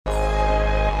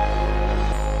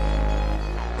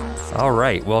All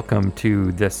right, welcome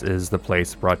to This Is the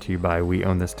Place, brought to you by We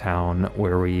Own This Town,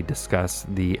 where we discuss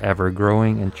the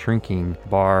ever-growing and shrinking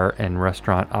bar and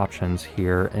restaurant options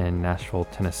here in Nashville,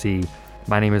 Tennessee.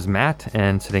 My name is Matt,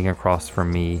 and sitting across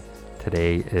from me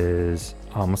today is,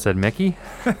 I almost said Mickey.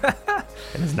 It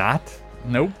is not.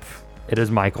 Nope. It is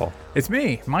Michael. It's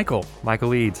me, Michael. Michael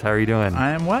Leeds, how are you doing?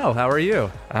 I am well. How are you?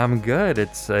 I'm good.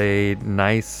 It's a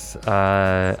nice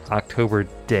October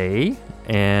day,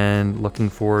 and looking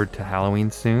forward to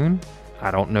Halloween soon.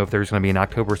 I don't know if there's going to be an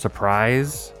October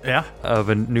surprise of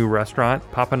a new restaurant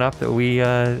popping up that we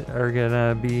are going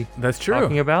to be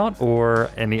talking about, or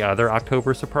any other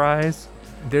October surprise.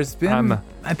 There's been,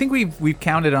 I think we've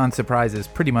counted on surprises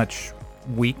pretty much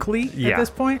weekly at this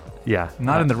point. Yeah.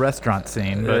 Not in the restaurant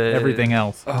scene, but everything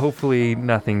else. Hopefully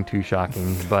nothing too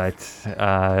shocking, but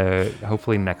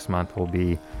hopefully next month will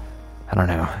be, I don't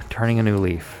know, turning a new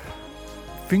leaf.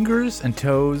 Fingers and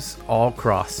toes all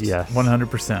crossed. Yes.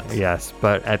 100%. Yes,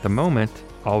 but at the moment,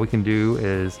 all we can do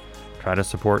is try to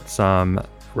support some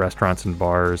restaurants and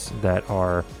bars that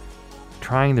are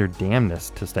trying their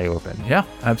damnedest to stay open. Yeah,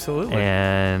 absolutely.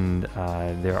 And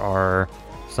there are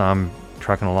some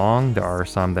trucking along. There are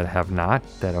some that have not,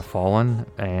 that have fallen,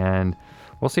 and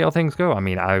we'll see how things go. I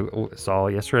mean, I saw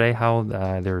yesterday how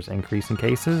there's increase in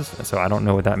cases, so I don't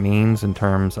know what that means in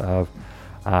terms of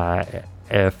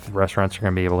if restaurants are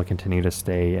going to be able to continue to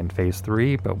stay in phase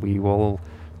 3, but we will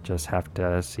just have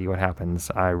to see what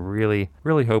happens. I really,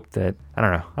 really hope that, I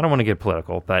don't know, I don't want to get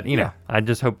political, but, you know, I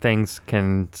just hope things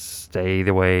can stay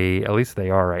the way, at least they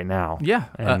are right now. Yeah,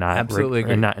 and not absolutely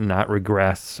agree. And not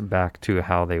regress back to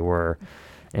how they were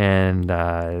in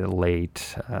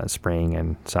late spring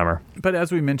and summer. But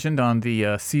as we mentioned on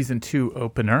the season 2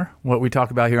 opener, what we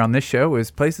talk about here on this show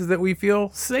is places that we feel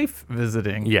safe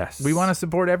visiting. Yes. We want to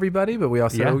support everybody, but we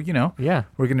also, we're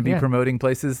going to be promoting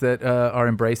places that are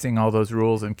embracing all those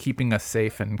rules and keeping us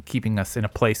safe and keeping us in a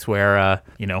place where,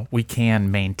 we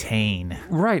can maintain.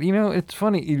 Right. It's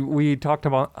funny. We talked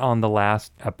about on the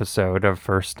last episode,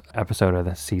 first episode of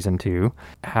the season 2,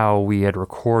 how we had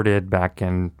recorded back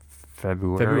in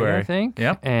February, I think.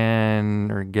 Yep.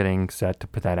 And are getting set to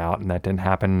put that out, and that didn't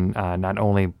happen not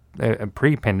only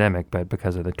pre-pandemic, but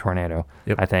because of the tornado,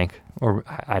 I think, or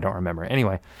I don't remember.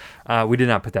 Anyway, we did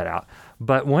not put that out.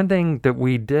 But one thing that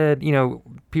we did,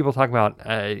 people talk about,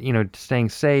 staying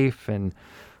safe and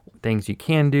things you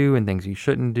can do and things you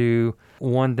shouldn't do.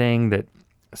 One thing that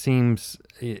seems,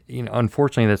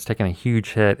 unfortunately, that's taken a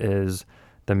huge hit is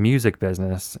the music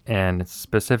business, and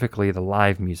specifically the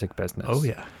live music business. Oh,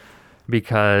 yeah.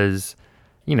 Because,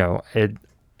 it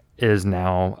is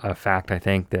now a fact, I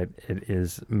think, that it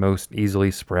is most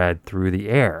easily spread through the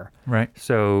air. Right.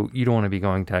 So you don't want to be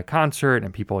going to a concert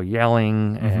and people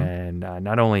yelling, and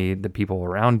not only the people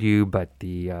around you, but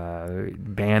the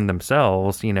band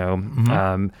themselves, I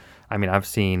mean, I've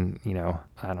seen,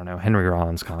 I don't know, Henry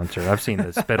Rollins concert. I've seen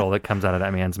the spittle that comes out of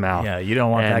that man's mouth. Yeah, you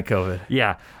don't want that COVID.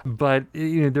 Yeah, but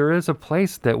there is a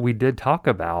place that we did talk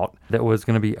about that was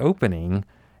going to be opening,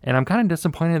 and I'm kind of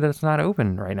disappointed that it's not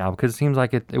open right now, because it seems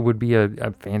like it would be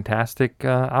a fantastic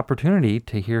opportunity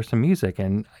to hear some music.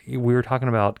 And we were talking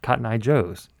about Cotton Eye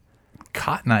Joe's.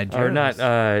 Cotton Eye Joe's? Or not,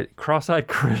 Cross-Eyed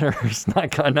Critters,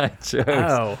 not Cotton Eye Joe's.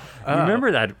 Oh. You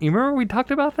remember that? You remember we talked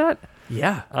about that?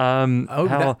 Yeah.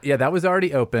 That was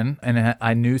already open, and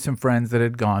I knew some friends that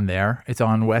had gone there. It's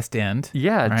on West End.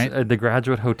 Yeah, right? It's the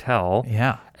Graduate Hotel.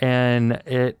 Yeah. And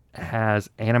it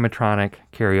has animatronic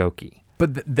karaoke.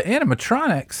 But the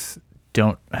animatronics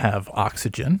don't have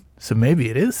oxygen, so maybe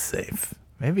it is safe.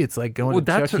 Maybe it's like going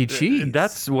to Chuck E. Cheese.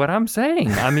 That's what I'm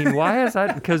saying. I mean, why is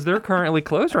that? Because they're currently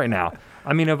closed right now.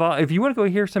 I mean, if you want to go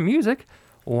hear some music,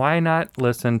 why not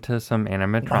listen to some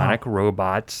animatronic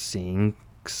robots sing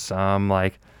some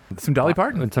Dolly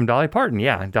Parton. Some Dolly Parton,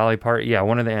 yeah. Dolly Parton, yeah.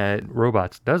 One of the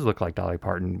robots does look like Dolly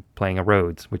Parton playing a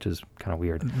Rhodes, which is kind of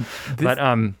weird. But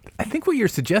I think what you're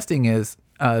suggesting is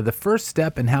the first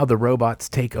step in how the robots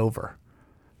take over.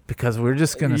 Because we're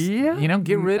just going to,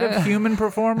 get rid of human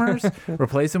performers,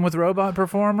 replace them with robot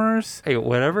performers. Hey,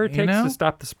 whatever it takes to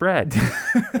stop the spread.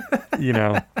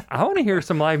 I want to hear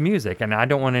some live music, and I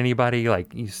don't want anybody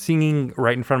singing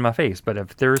right in front of my face. But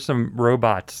if there's some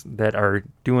robots that are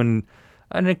doing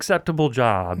an acceptable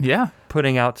job,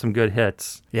 putting out some good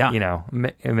hits,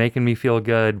 making me feel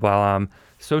good while I'm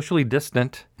socially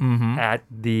distant at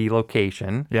the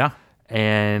location,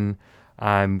 and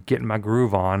I'm getting my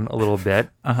groove on a little bit,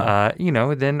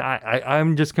 then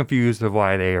I'm just confused of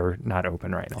why they are not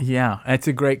open right now. Yeah, it's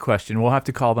a great question. We'll have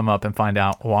to call them up and find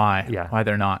out why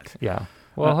they're not. Yeah.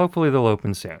 Well, hopefully they'll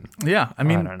open soon. Yeah, I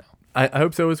mean, I don't know. I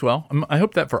hope so as well. I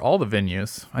hope that for all the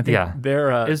venues. I think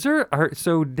they're.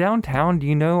 So downtown? Do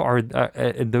you know are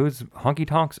those honky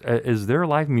tonks? Is there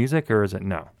live music or is it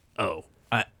no? Oh,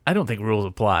 I don't think rules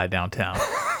apply downtown.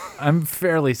 I'm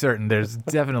fairly certain there's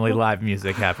definitely live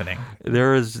music happening.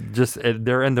 There is just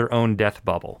they're in their own death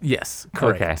bubble. Yes,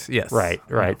 correct. Okay. Yes,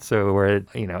 right. So where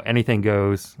anything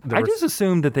goes. I just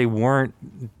assumed that they weren't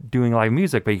doing live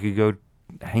music, but you could go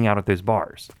hang out at those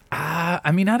bars.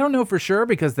 I mean, I don't know for sure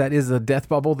because that is a death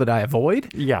bubble that I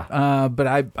avoid. Yeah. But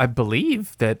I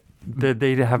believe that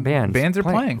they have bands. Bands are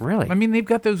playing. Really? I mean, they've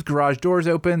got those garage doors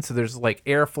open, so there's like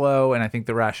airflow, and I think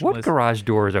the rationale What garage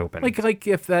doors open? Like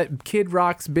if that Kid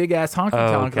Rock's big ass honky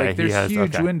tonk, okay. like there's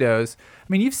huge windows. I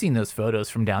mean, you've seen those photos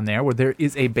from down there where there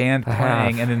is a band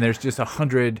playing, and then there's just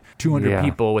 100, 200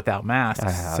 people without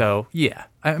masks. So yeah,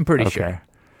 I'm pretty sure.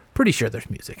 Pretty sure there's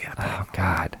music happening. Oh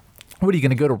God. What are you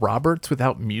going to go to Roberts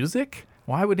without music?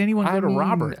 Why would anyone go to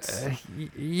Roberts?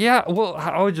 Yeah, well,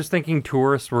 I was just thinking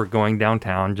tourists were going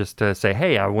downtown just to say,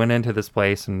 hey, I went into this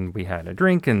place and we had a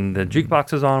drink and the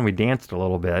jukebox is on. We danced a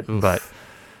little bit, but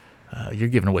you're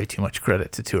giving away too much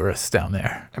credit to tourists down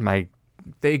there. Am I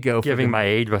giving my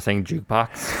age by saying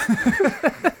jukebox?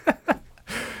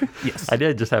 Yes. I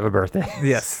did just have a birthday.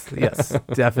 Yes,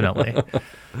 definitely.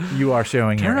 You are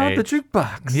showing your age. Turn out the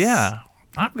jukebox. Yeah.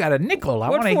 I've got a nickel.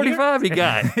 What 45 you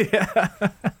got?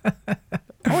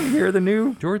 I want to hear the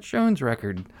new George Jones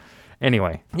record.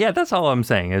 Anyway, yeah, that's all I'm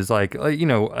saying is like,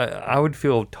 I would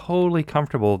feel totally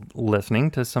comfortable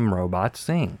listening to some robots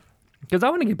sing because I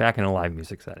want to get back in a live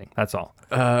music setting. That's all.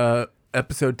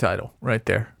 Episode title right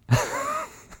there.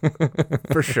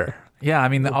 For sure. Yeah, I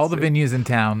mean, all the venues in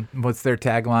town, what's their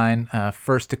tagline?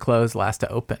 First to close, last to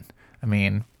open. I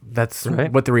mean, that's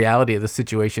what the reality of the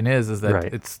situation is that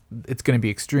it's going to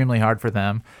be extremely hard for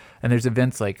them. And there's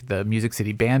events like the Music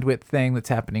City Bandwidth thing that's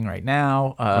happening right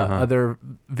now. Other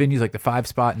venues like the Five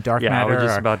Spot and Dark Matter. Yeah, I was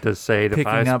just about to say the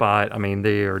Five Spot. I mean,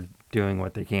 they are doing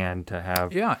what they can to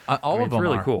have. Yeah, all of them. It's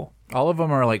really cool. All of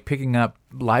them are like picking up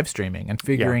live streaming and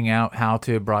figuring out how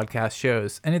to broadcast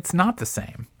shows. And it's not the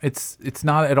same. It's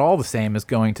not at all the same as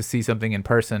going to see something in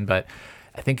person, but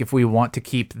I think if we want to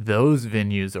keep those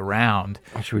venues around,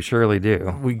 which we surely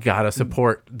do, we got to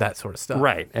support that sort of stuff.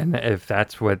 Right. And if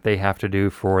that's what they have to do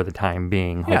for the time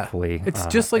being, hopefully. It's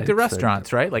just like the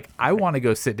restaurants, right? Like I want to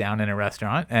go sit down in a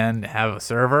restaurant and have a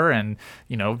server and,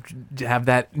 have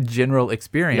that general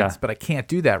experience, but I can't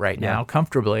do that right now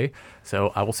comfortably.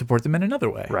 So I will support them in another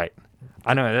way. Right.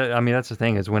 I know. I mean, that's the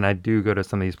thing is when I do go to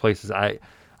some of these places, I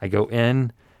go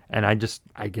in and I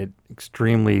get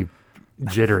extremely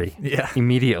jittery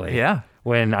immediately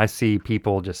when I see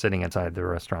people just sitting inside the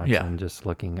restaurant and just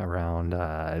looking around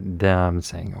them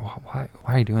saying, why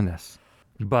are you doing this?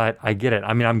 But I get it.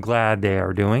 I mean, I'm glad they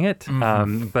are doing it,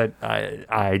 but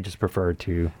I just prefer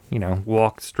to,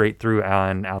 walk straight through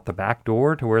and out the back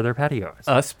door to where their patio is.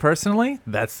 Us personally,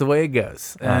 that's the way it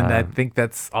goes. And I think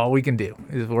that's all we can do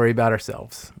is worry about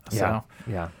ourselves. Yeah.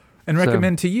 And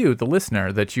recommend to you, the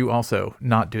listener, that you also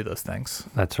not do those things.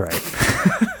 That's right.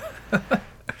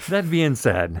 That being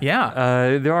said,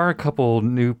 there are a couple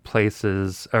new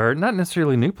places, or not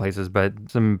necessarily new places, but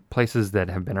some places that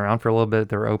have been around for a little bit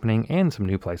that are opening and some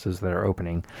new places that are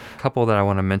opening. A couple that I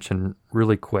want to mention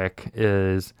really quick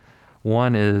is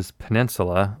one is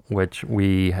Peninsula, which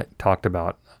we talked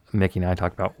about, Mickey and I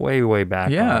talked about way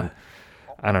back on,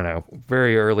 I don't know,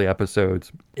 very early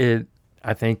episodes. It,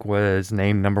 I think, was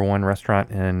named #1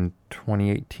 restaurant in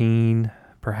 2018.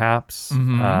 Perhaps.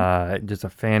 Just a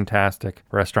fantastic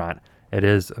restaurant. It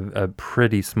is a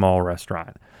pretty small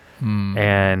restaurant.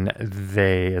 And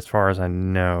they, as far as I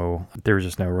know, there was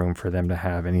just no room for them to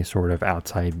have any sort of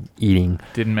outside eating.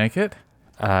 Didn't make it?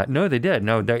 No, they did.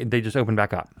 No, they just opened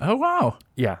back up. Oh, wow.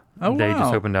 Yeah. Oh, they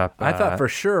just opened up. I thought for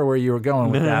sure where you were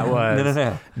going with that was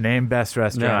No. name best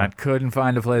restaurant. Couldn't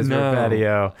find a place for a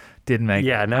patio. Didn't make it.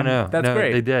 Yeah, no. That's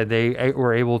great. They did. They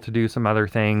were able to do some other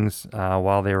things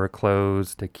while they were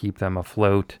closed to keep them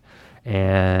afloat.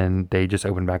 And they just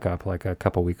opened back up like a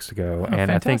couple weeks ago. Oh, and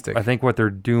fantastic. I think what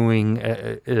they're doing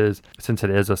is, since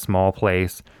it is a small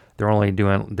place, they're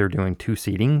doing 2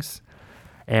 seatings.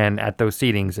 And at those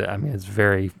seatings, I mean, it's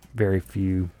very, very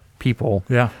few people.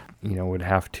 Yeah. Would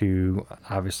have to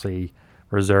obviously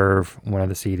reserve one of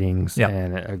the seatings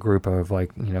and a group of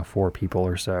 4 people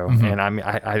or so. And I mean,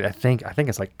 I think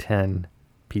it's like 10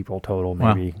 people total,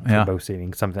 maybe yeah. for both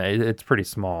seating. Something. It's pretty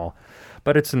small,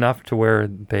 but it's enough to where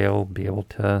they'll be able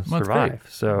to survive.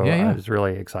 So I was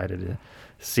really excited to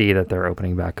see that they're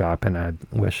opening back up, and I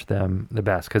wish them the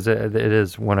best because it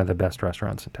is one of the best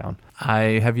restaurants in town.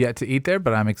 I have yet to eat there,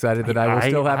 but I'm excited that I will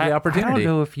still have the opportunity. I don't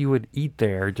know if you would eat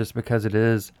there just because it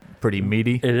is pretty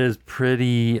meaty. It is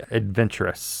pretty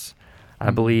adventurous. I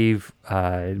believe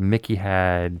Mickey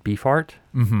had beef heart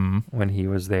when he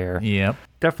was there. Yep.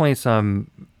 Definitely some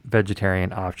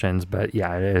vegetarian options, but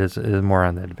yeah, it is more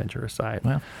on the adventurous side.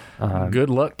 Well,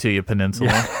 good luck to you,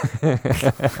 Peninsula.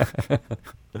 Yeah.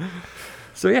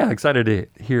 So yeah, excited to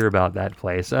hear about that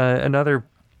place. Another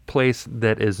place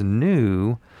that is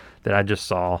new that I just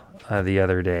saw the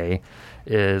other day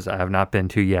is I have not been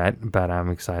to yet, but I'm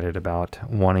excited about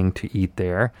wanting to eat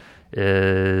there,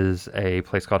 is a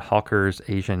place called Hawker's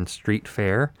Asian Street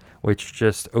Fair, which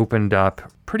just opened up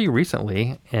pretty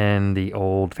recently in the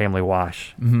old Family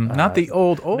Wash. Not the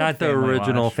old not the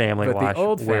original Wash, Family but Wash, the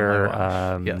old where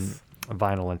Family Wash. Yes.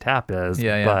 Vinyl and Tap is,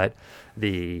 Yeah. but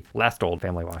the last old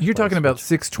Family Wash. You're place, talking about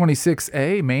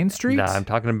 626A Main Street? Nah, I'm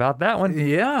talking about that one.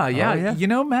 Yeah. Oh, yeah. You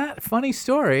know, Matt, funny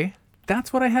story.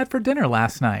 That's what I had for dinner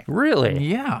last night. Really?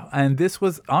 Yeah. And this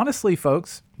was, honestly,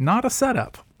 folks, not a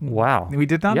setup. Wow. We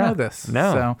did not know this.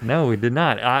 No, we did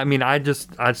not. I mean, I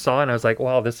saw it and I was like,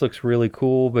 wow, this looks really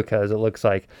cool because it looks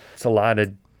like it's a lot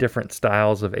of different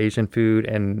styles of Asian food.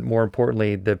 And more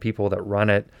importantly, the people that run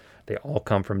it, they all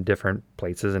come from different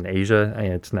places in Asia. And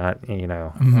it's not,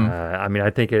 I mean, I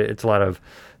think it's a lot of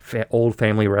old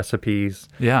family recipes,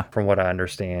 from what I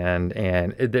understand,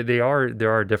 and there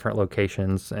are different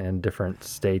locations and different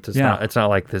states. It's not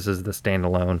like this is the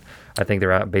standalone. I think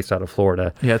they're based out of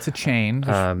Florida. Yeah, it's a chain.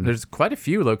 There's quite a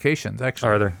few locations actually.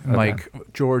 Are there? Okay.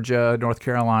 Like Georgia, North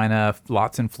Carolina,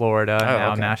 lots in Florida,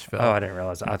 now Nashville. Oh, I didn't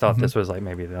realize that. I thought this was like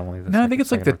maybe the only. No, I think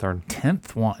it's like the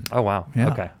 10th one. Oh wow.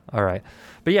 Yeah. Okay. All right.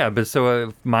 But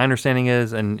so my understanding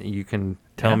is, and you can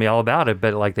tell me all about it,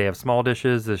 but like they have small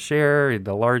dishes to share,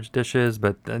 the large dishes,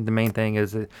 but the main thing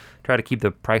is try to keep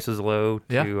the prices low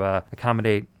to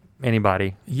accommodate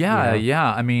anybody.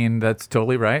 Yeah. I mean, that's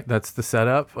totally right. That's the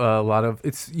setup. A lot of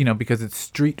it's, because it's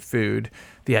street food,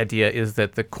 the idea is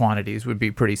that the quantities would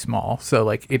be pretty small. So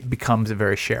like it becomes a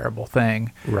very shareable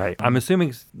thing. Right. I'm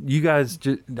assuming you guys,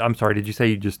 I'm sorry, did you say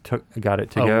you just got it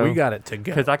to go? Oh, we got it to go.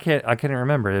 Because I can't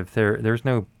remember if there's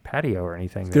no patio or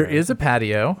anything. There is a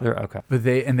patio. Okay. But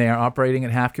they are operating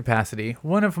at half capacity.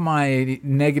 One of my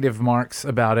negative marks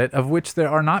about it, of which there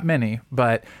are not many,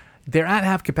 but they're at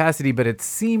half capacity, but it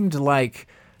seemed like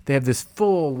they have this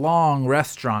full, long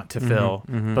restaurant to fill.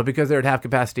 But because they're at half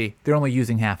capacity, they're only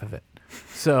using half of it.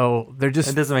 So they're just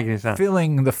it doesn't make any sense.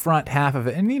 Filling the front half of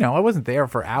it. And, I wasn't there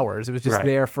for hours. It was just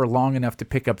there for long enough to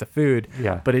pick up the food.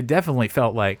 Yeah. But it definitely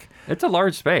felt like... It's a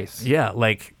large space. Yeah,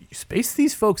 like, space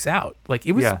these folks out. Like,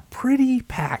 it was pretty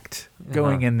packed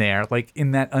going in there, like,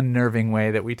 in that unnerving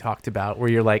way that we talked about, where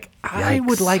you're like, I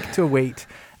would like to wait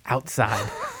outside.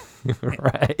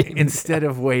 Right. Instead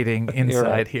of waiting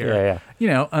inside here.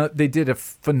 Yeah. They did a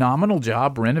phenomenal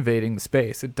job renovating the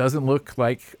space. It doesn't look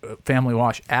like Family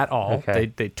Wash at all.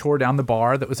 Okay. They tore down the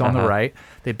bar that was on the right.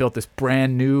 They built this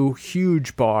brand new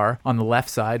huge bar on the left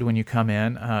side when you come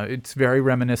in. It's very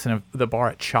reminiscent of the bar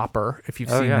at Chopper, if you've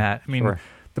seen that. I mean,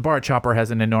 the bar at Chopper has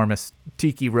an enormous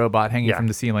tiki robot hanging from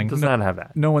the ceiling. Does not have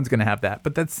that. No one's going to have that.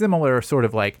 But that's similar sort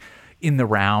of like in the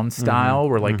round style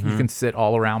where like you can sit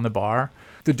all around the bar.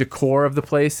 The decor of the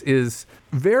place is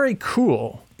very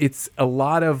cool. It's a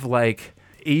lot of like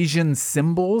Asian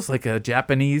symbols, like a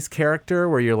Japanese character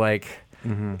where you're like,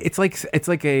 it's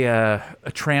like a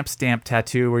tramp stamp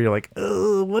tattoo where you're like,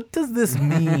 oh, what does this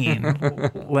mean?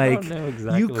 Like,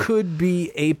 you could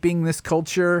be aping this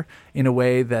culture in a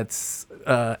way that's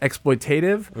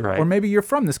exploitative, or maybe you're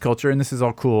from this culture and this is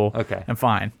all cool and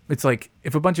fine. It's like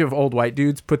if a bunch of old white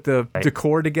dudes put the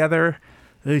decor together.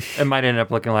 It might end up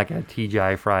looking like a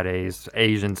TGI Fridays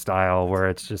Asian style where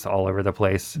it's just all over the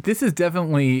place. This is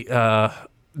definitely,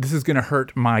 this is going to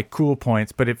hurt my cool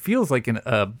points, but it feels like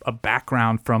a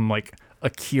background from like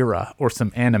Akira or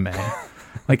some anime.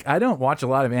 Like, I don't watch a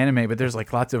lot of anime, but there's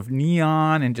like lots of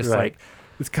neon and just like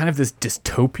it's kind of this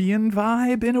dystopian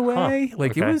vibe in a way.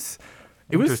 Like it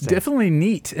was definitely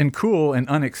neat and cool and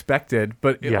unexpected,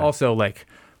 but it also like,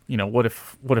 what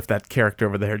if that character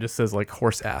over there just says like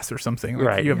horse ass or something? Like,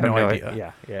 Right. You have no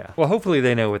idea. Yeah. Well, hopefully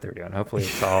they know what they're doing. Hopefully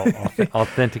it's all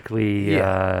authentically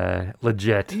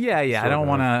legit. Yeah. I don't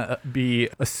want to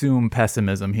assume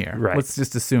pessimism here. Right. Let's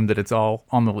just assume that it's all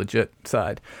on the legit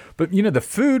side. But the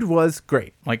food was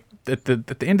great. Like at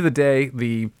the end of the day,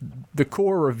 the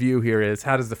core review here is,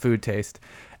 how does the food taste?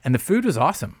 And the food was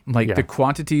awesome. Like the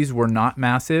quantities were not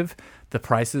massive. The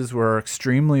prices were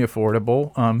extremely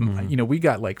affordable. We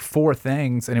got like 4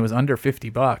 things and it was under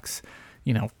 $50.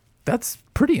 That's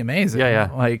pretty amazing. Yeah.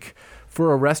 Like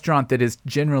for a restaurant that is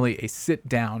generally a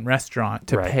sit-down restaurant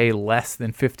to pay less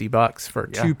than $50 for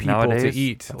 2 people nowadays, to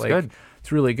eat, that's good.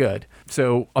 It's really good.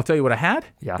 So I'll tell you what I had.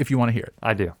 If you want to hear it.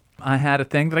 I do. I had a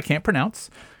thing that I can't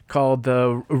pronounce called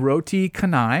the roti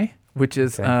canai, which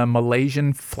is a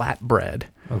Malaysian flatbread.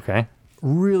 Okay.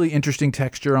 Really interesting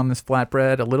texture on this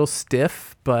flatbread, a little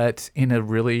stiff, but in a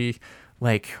really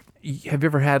have you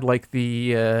ever had like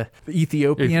the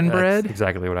Ethiopian bread? That's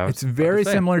exactly what I was. It's very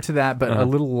similar to that, but a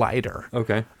little lighter.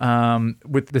 Okay.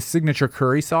 With the signature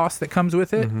curry sauce that comes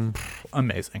with it,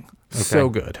 amazing. So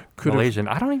good. Malaysian.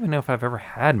 I don't even know if I've ever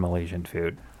had Malaysian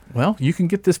food. Well, you can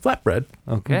get this flatbread.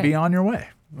 Okay. And be on your way.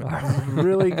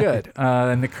 Really good.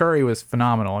 And the curry was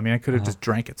phenomenal. I mean, I could have just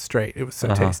drank it straight. It was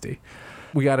so tasty.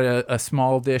 We got a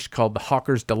small dish called the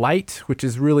Hawker's Delight, which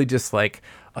is really just like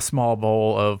a small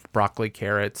bowl of broccoli,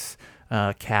 carrots,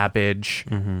 cabbage,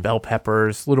 bell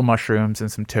peppers, little mushrooms,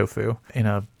 and some tofu in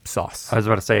a sauce. I was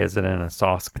about to say, is it in a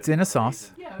sauce? It's in a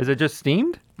sauce. Is it just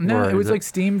steamed? No, Or it was is like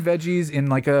steamed veggies in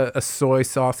like a soy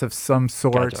sauce of some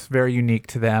sort, Gotcha. very unique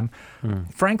to them.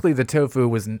 Frankly, the tofu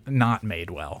was not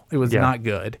made well. It was not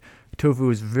good. Tofu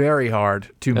is very hard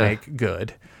to make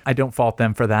good. I don't fault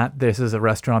them for that. This is a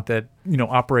restaurant that,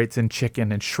 operates in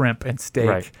chicken and shrimp and steak.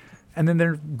 Right. And then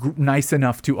they're nice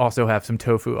enough to also have some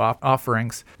tofu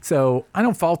offerings. So I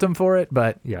don't fault them for it,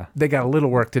 but they got a little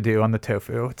work to do on the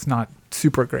tofu. It's not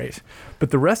super great.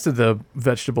 But the rest of the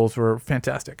vegetables were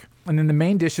fantastic. And then the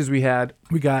main dishes we got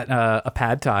a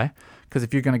pad thai. Because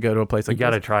if you're going to go to a place like You got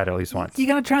to try it at least once. you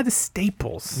got to try the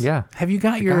staples. Yeah. Have you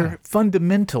got your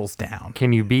fundamentals down?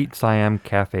 Can you beat Siam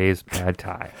Cafe's pad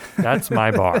thai? That's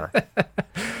my bar.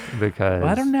 Because Well,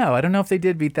 I don't know. I don't know if they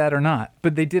did beat that or not,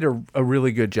 but they did a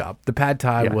really good job. The pad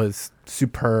thai was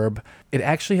superb. It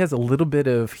actually has a little bit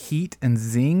of heat and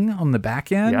zing on the back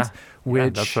end,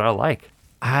 which that's what I like.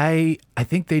 I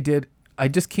think they did. I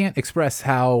just can't express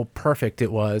how perfect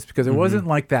it was because it wasn't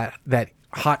like that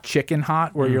hot chicken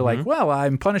hot where you're like, well,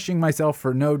 I'm punishing myself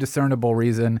for no discernible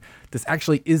reason. This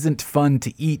actually isn't fun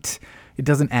to eat. It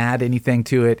doesn't add anything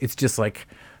to it. It's just like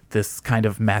this kind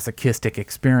of masochistic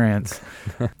experience.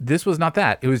 This was not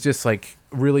that. It was just like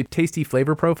really tasty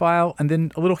flavor profile and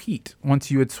then a little heat once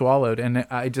you had swallowed. And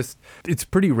it's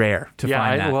pretty rare to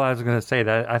find that. Well, I was going to say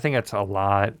that I think that's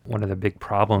one of the big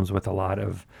problems with a lot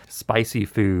of spicy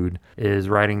food is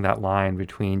riding that line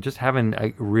between just having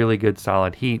a really good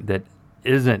solid heat that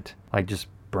isn't like just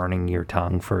burning your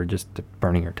tongue for just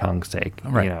burning your tongue's sake,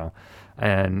 Right.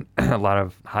 And a lot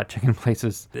of hot chicken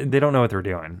places, they don't know what they're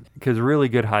doing because really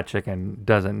good hot chicken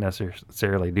doesn't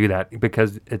necessarily do that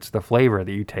because it's the flavor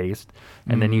that you taste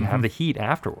and then you have the heat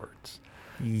afterwards.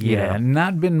 Yeah,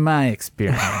 not been my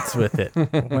experience with it.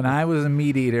 When I was a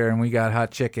meat eater and we got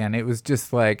hot chicken, it was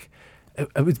just like,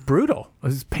 it was brutal. It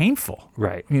was painful.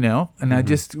 Right. And I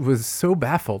just was so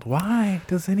baffled. Why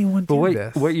does anyone do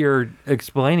this? What you're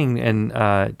explaining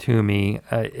to me,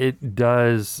 it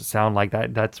does sound like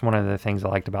that. That's one of the things I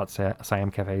liked about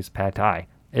Siam Cafe's pad thai.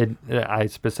 I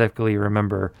specifically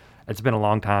remember, it's been a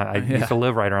long time. I used to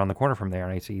live right around the corner from there,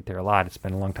 and I used to eat there a lot. It's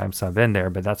been a long time since I've been there,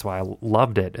 but that's why I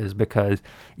loved it, is because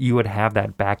you would have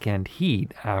that back end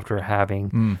heat after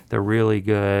having the really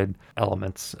good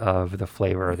elements of the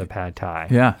flavor of the pad thai.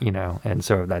 Yeah. And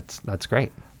so that's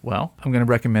great. Well, I'm going to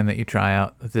recommend that you try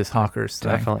out this Hawker's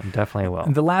thing. Definitely will.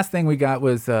 And the last thing we got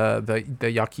was the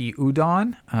yaki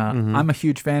udon. I'm a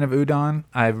huge fan of udon.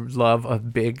 I love a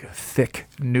big, thick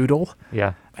noodle.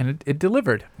 Yeah. And it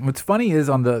delivered. What's funny is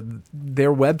on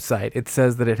their website, it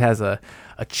says that it has a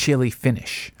chili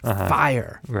finish,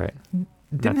 fire. Right.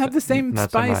 Didn't have the same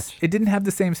not so spice. much. It didn't have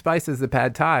the same spice as the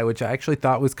pad thai, which I actually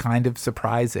thought was kind of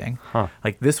surprising. Huh.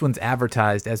 Like this one's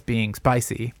advertised as being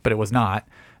spicy, but it was not.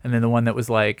 And then the one that was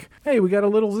like, hey, we got a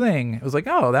little zing. It was like,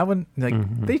 oh, that one, like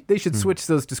they should switch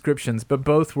those descriptions, but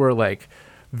both were like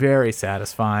very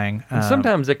satisfying. And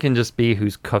sometimes it can just be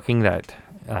who's cooking that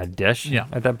dish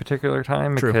at that particular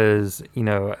time. True. Because,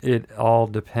 it all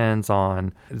depends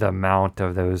on the amount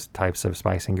of those types of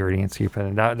spice ingredients you put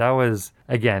in. That was,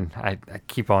 again, I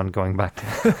keep on going back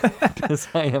to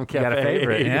Siam Cafe. got a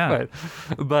favorite, yeah.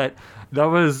 But That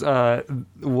was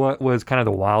what was kind of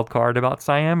the wild card about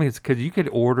Siam, is because you could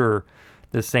order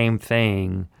the same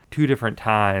thing 2 different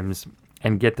times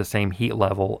and get the same heat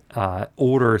level.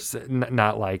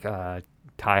 Not like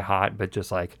Thai hot, but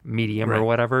just like medium or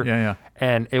whatever. Yeah.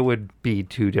 And it would be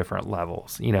 2 different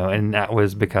levels, and that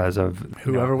was because of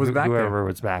Whoever was back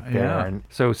there. Yeah. And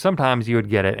so sometimes you would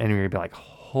get it and you'd be like,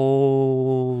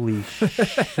 holy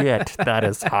shit, that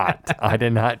is hot. I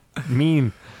did not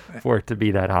mean for it to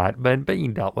be that hot, but you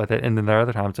dealt with it. And then there are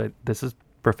other times like, this is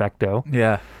perfecto.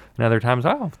 Yeah. And other times,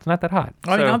 it's not that hot.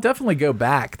 I mean, I'll definitely go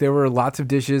back. There were lots of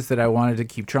dishes that I wanted to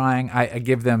keep trying. I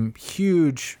give them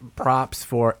huge props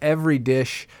for every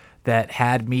dish that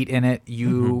had meat in it.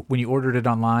 When you ordered it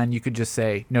online, you could just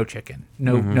say no chicken,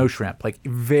 no shrimp. Like,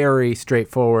 very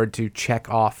straightforward to check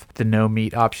off the no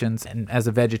meat options. And as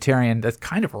a vegetarian, that's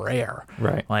kind of rare.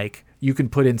 Right. Like, you can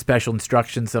put in special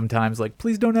instructions sometimes, like,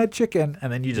 please don't add chicken,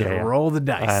 and then you just roll the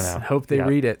dice and hope they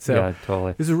read it. So yeah,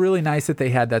 totally. It was really nice that they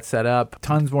had that set up.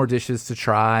 Tons more dishes to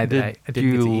try. Did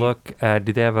you look at,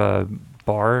 do they have a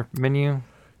bar menu?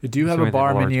 They do have a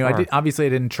bar menu. Obviously, I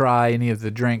didn't try any of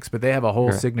the drinks, but they have a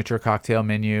whole signature cocktail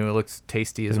menu. It looks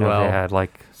tasty as well. They had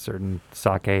like certain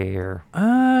sake or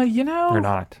or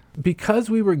not. Because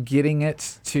we were getting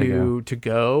it to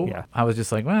go, Yeah. I was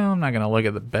just like, well, I'm not going to look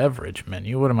at the beverage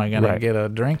menu. What am I going to get a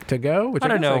drink to go? Which I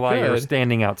don't know why you're could.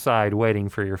 standing outside waiting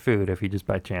for your food if you just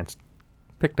by chance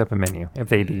picked up a menu, if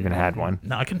they'd even had one.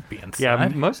 No, I can be inside. Yeah,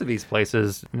 most of these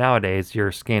places nowadays,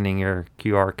 you're scanning your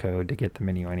QR code to get the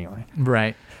menu anyway.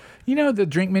 Right. The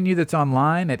drink menu that's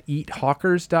online at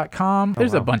eathawkers.com,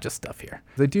 there's a bunch of stuff here.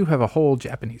 They do have a whole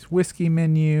Japanese whiskey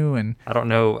menu. And I don't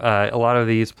know, a lot of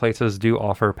these places do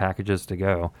offer packages to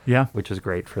go, which is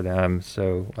great for them.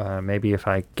 So maybe if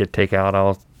I get takeout,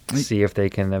 I'll see if they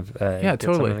can have get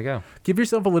something to go. Give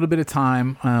yourself a little bit of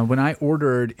time. When I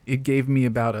ordered, it gave me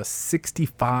about a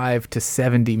 65 to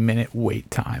 70 minute wait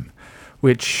time,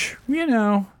 which,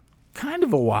 kind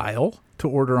of a while to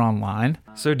order online.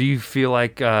 So do you feel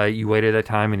like you waited that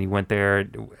time and you went there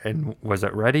and was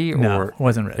it ready? No, or it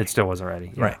wasn't ready. It still wasn't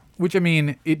ready. Yeah. Right. Which, I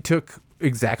mean, it took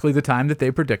exactly the time that they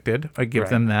predicted. I give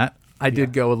them that. I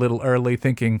did go a little early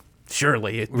thinking,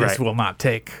 surely this will not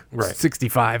take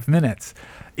 65 minutes.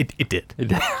 It did.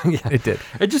 It did.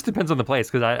 It just depends on the place,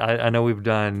 because I know we've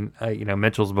done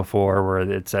Mitchell's before where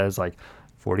it says like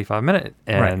 45 minutes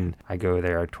and I go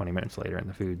there 20 minutes later and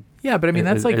the food but I mean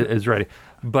that's is ready.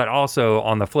 But also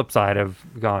on the flip side, I've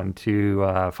gone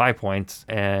to 5 Points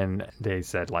and they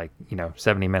said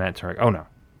 70 minutes, or like, oh no,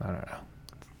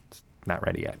 it's not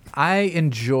ready yet. I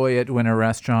enjoy it when a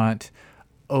restaurant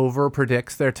over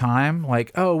predicts their time,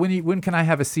 like, oh, when can I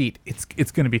have a seat? It's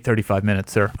going to be 35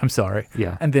 minutes, sir. I'm sorry.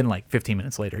 Yeah. And then 15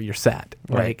 minutes later you're sat.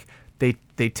 Right. Like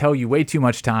they tell you way too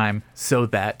much time so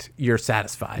that you're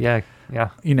satisfied. Yeah.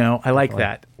 I like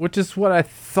that, which is what I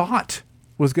thought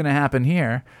was going to happen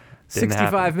here. Didn't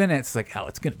 65 happen. minutes, like,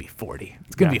 it's going to be 40.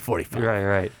 It's going to be 45.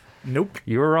 Right. Nope.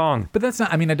 You were wrong. But that's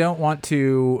not, I mean, I don't want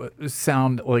to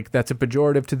sound like that's a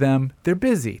pejorative to them. They're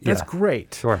busy. That's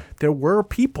great. Sure. There were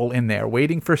people in there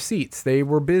waiting for seats. They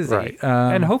were busy. Right.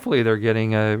 And hopefully they're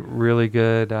getting a really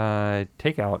good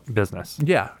takeout business.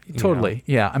 Yeah, totally.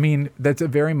 Yeah. I mean, that's a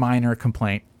very minor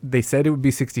complaint. They said it would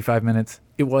be 65 minutes.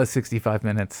 It was 65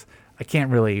 minutes. I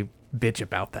can't really bitch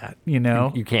about that, You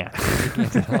can't.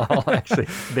 at all, actually.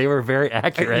 They were very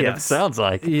accurate, Yes. it sounds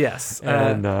like. Yes.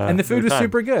 And the food was time.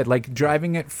 super good. Like,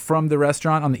 driving it from the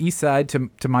restaurant on the east side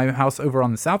to my house over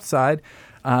on the south side,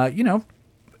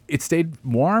 it stayed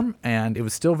warm and it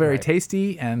was still very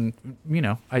tasty. And,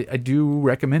 I do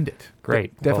recommend it.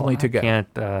 Great. Definitely to go. I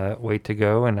can't wait to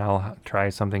go, and I'll try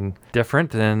something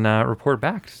different and report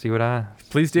back to see what I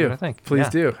Please see do. what I think. Please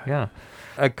do. Yeah.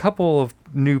 A couple of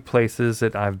new places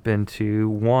that I've been to.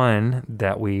 One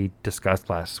that we discussed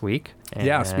last week.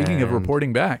 Yeah, speaking of and-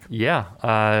 reporting back. Yeah,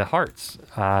 Hearts.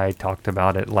 I talked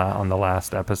about it on the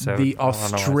last episode. The Oh, I don't know why I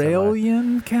said that.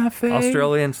 Australian cafe?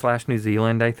 Australian/New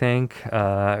Zealand, I think,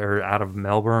 or out of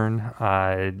Melbourne.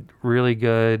 Really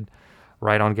good.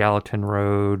 Right on Gallatin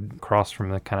Road, across from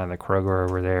the Kroger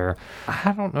over there.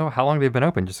 I don't know how long they've been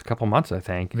open, just a couple months, I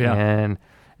think. Yeah. And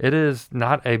it is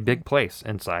not a big place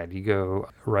inside. You go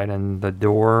right in the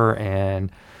door,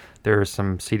 and there's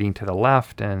some seating to the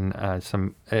left, and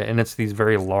and it's these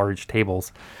very large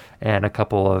tables, and a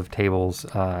couple of tables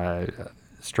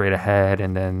straight ahead,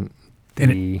 and then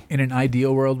In an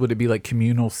ideal world, would it be like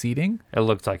communal seating? it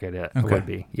looks like it would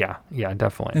be. Yeah,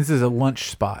 definitely. This is a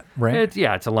lunch spot, right?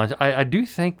 It's a lunch. I do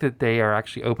think that they are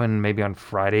actually open maybe on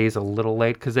Fridays a little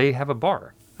late because they have a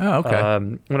bar. Oh,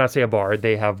 okay. When I say a bar,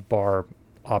 they have bar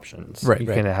options. Right, You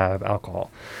right. can have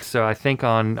alcohol. So I think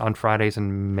on Fridays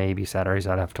and maybe Saturdays,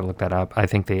 I'd have to look that up. I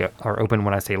think they are open.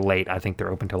 When I say late, I think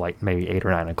they're open till like maybe 8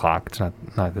 or 9 o'clock. It's not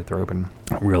that they're open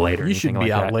real late or You anything should like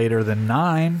be out that. later than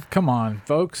 9. Come on,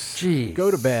 folks. Jeez.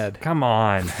 Go to bed. Come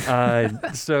on.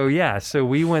 So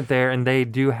we went there, and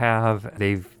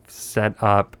they've set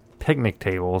up picnic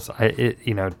tables.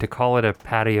 To call it a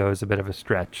patio is a bit of a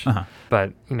stretch,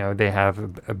 but they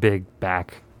have a big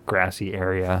back grassy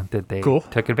area that they Cool.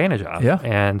 took advantage of. Yeah.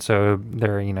 And so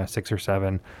there are 6 or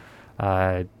 7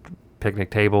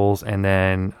 picnic tables, and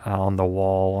then on the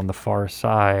wall on the far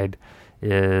side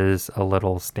is a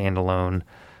little standalone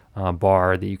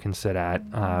bar that you can sit at.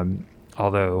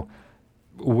 Although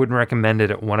wouldn't recommend it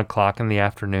at 1 o'clock in the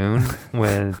afternoon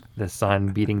with the sun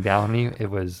beating down on me. It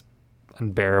was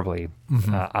unbearably.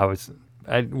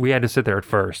 We had to sit there at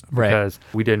first Right. because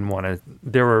we didn't want to.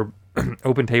 There were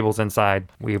open tables inside.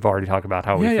 We've already talked about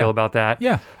how we Yeah, feel yeah. about that.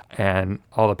 Yeah. And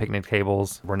all the picnic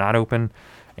tables were not open,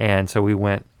 and so we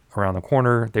went around the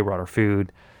corner. They brought our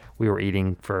food. We were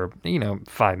eating for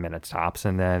 5 minutes tops,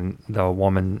 and then the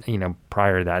woman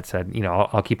prior to that said,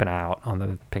 I'll keep an eye out on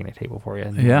the picnic table for you,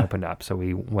 and then Yeah. opened up. So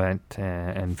we went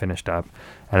and finished up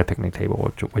at a picnic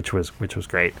table, which was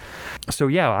great. So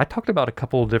yeah, I talked about a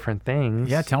couple of different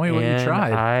things. Yeah, tell me what you and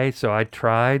tried. I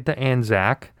tried the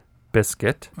Anzac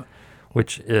biscuit,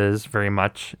 which is very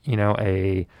much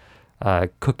a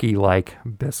cookie-like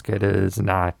biscuit. It is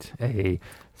not a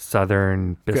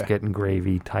Southern biscuit and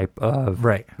gravy type of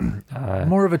Right.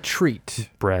 More of a treat.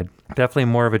 bread. Definitely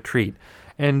more of a treat,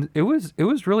 and it was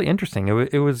really interesting.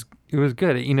 It was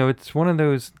good. It's one of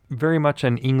those very much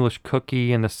an English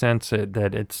cookie in the sense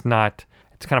that it's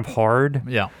kind of hard,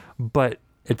 Yeah. but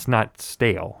it's not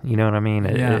stale. You know what I mean?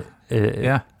 Yeah.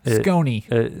 Yeah. Scony.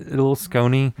 A little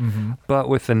scony, but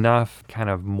with enough kind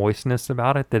of moistness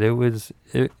about it that it was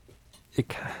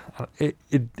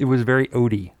very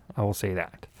oaty. I will say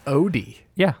that. Odie.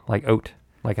 Yeah, like oat,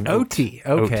 like an oat. OT.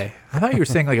 Okay. I thought you were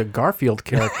saying like a Garfield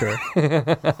character.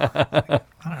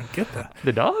 I don't get that.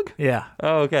 The dog? Yeah.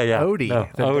 Oh, okay, yeah. Odie, No,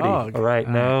 the Odie. dog. All right.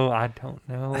 No, I don't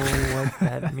know what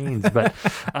that means, but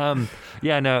it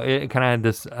kind of had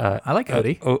this I like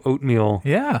Odie. oatmeal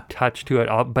Yeah. touch to it.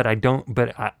 But I don't.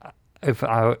 But if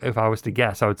I was to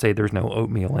guess, I would say there's no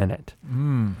oatmeal in it.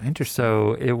 Interesting.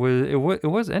 So it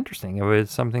was interesting. It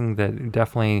was something that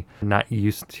definitely not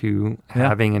used to Yeah.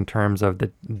 having in terms of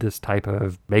this type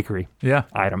of bakery Yeah.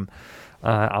 item.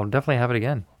 I'll definitely have it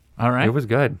again. All right. It was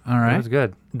good. All right. It was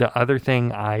good. The other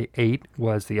thing I ate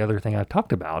was the other thing I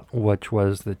talked about, which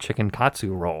was the chicken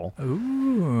katsu roll.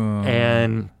 Ooh.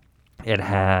 And it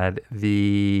had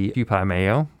the Kewpie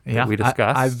mayo that we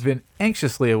discussed. I've been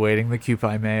anxiously awaiting the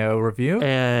Kewpie mayo review.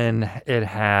 And it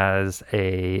has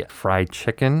a fried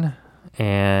chicken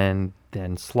and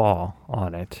then slaw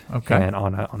on it. Okay. And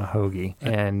on a hoagie.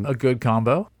 And A good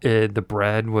combo. the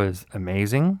bread was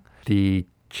amazing. The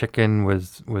chicken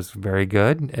was very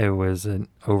good. It wasn't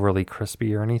overly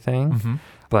crispy or anything.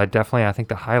 But definitely I think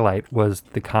the highlight was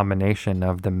the combination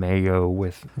of the mayo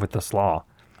with the slaw.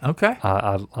 Okay.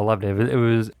 I loved it. It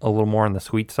was a little more on the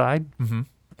sweet side.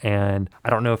 And I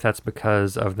don't know if that's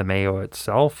because of the mayo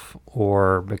itself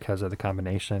or because of the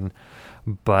combination,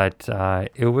 but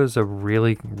it was a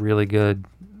really, really good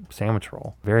sandwich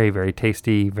roll. Very, very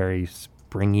tasty, very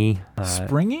springy.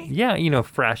 Springy? Yeah,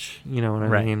 fresh. You know what I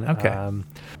Right. mean? Okay.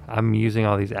 I'm using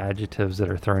all these adjectives that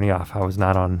are throwing you off. I was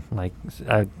not on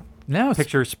No,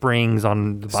 picture springs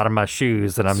on the bottom of my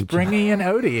shoes that I'm Springy and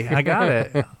Odie. I got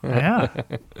it. Yeah.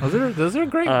 Those are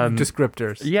great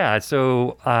descriptors. Yeah,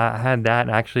 so I had that.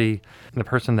 And actually, the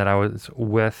person that I was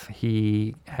with,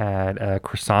 he had a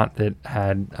croissant that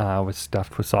was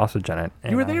stuffed with sausage in it.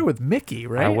 You were there with Mickey,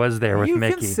 right? I was there with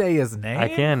Mickey. You can say his name. I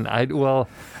can.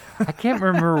 I can't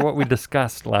remember what we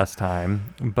discussed last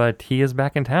time, but he is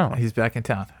back in town. He's back in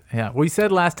town. Yeah. We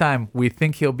said last time we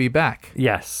think he'll be back.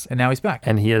 Yes, And now he's back.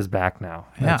 and he is back now.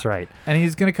 Yeah. That's right. And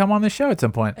he's going to come on the show at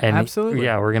some point. And Absolutely.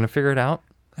 yeah, we're gonna figure it out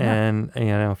Yeah.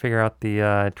 and figure out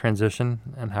the transition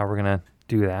and how we're gonna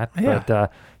do that. Yeah.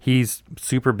 But he's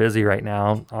super busy right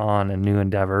now on a new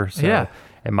endeavor, so Yeah.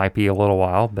 it might be a little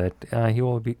while, but he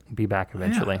will be back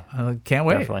eventually. Yeah. Can't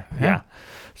wait. Definitely. Yeah.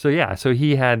 So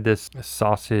he had this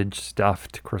sausage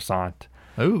stuffed croissant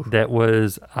Ooh. that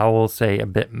was, I will say, a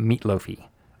bit meatloafy.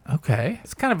 Okay.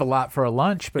 It's kind of a lot for a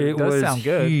lunch, but it does was sound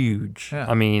good. huge. Yeah.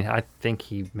 I mean, I think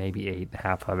he maybe ate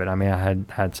half of it. I mean, I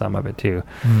had some of it too.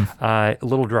 A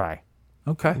little dry.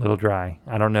 Okay. A little dry.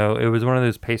 I don't know. It was one of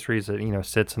those pastries that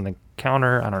sits on the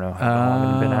counter. I don't know how long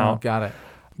it had been out, Got it.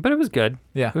 but it was good.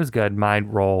 Yeah. It was good. My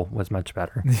roll was much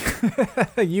better.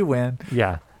 You win.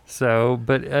 Yeah. So,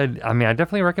 but I mean, I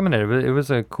definitely recommend it. It was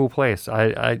a cool place.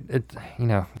 I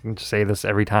say this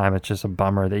every time. It's just a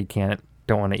bummer that you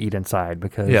don't want to eat inside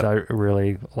because Yep. I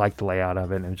really liked the layout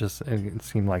of it. And it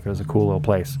seemed like it was a cool little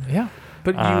place. Yeah.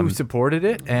 But you supported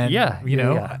it, and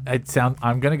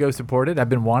I'm gonna go support it. I've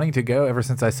been wanting to go ever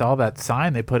since I saw that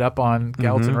sign they put up on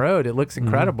Gallatin Road. It looks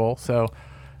incredible. So,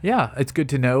 yeah, it's good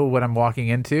to know what I'm walking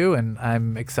into, and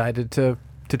I'm excited to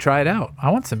try it out.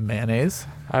 I want some mayonnaise.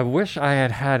 I wish I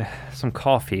had some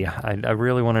coffee. I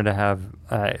really wanted to have.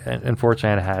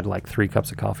 Unfortunately, I had like 3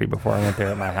 cups of coffee before I went there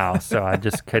at my house, so I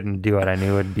just couldn't do it. I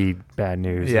knew it'd be bad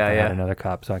news if I had another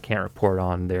cup, so I can't report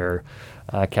on their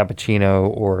cappuccino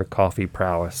or coffee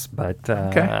prowess. But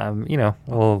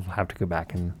we'll have to go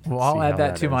back and. Well, I'll add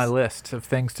that to my list of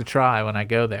things to try when I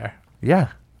go there. Yeah,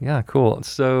 cool.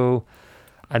 So.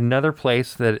 Another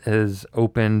place that has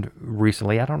opened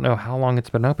recently, I don't know how long it's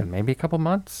been open, maybe a couple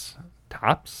months,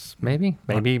 tops, maybe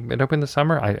it opened this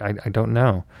summer. I don't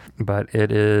know, but it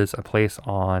is a place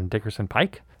on Dickerson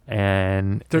Pike,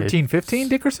 and 1315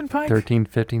 Dickerson Pike.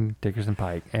 1315 Dickerson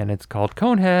Pike, and it's called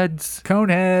Coneheads.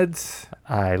 Coneheads.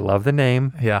 I love the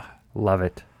name. Yeah, love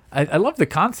it. I love the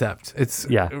concept. It's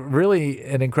really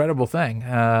an incredible thing.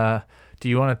 Do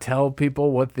you want to tell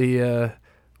people what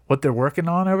they're working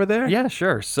on over there? Yeah,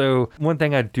 sure. So one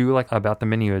thing I do like about the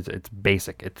menu is it's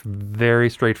basic. It's very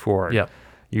straightforward. Yep.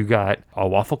 You got a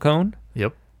waffle cone.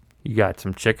 Yep. You got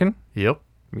some chicken. Yep.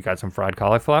 You got some fried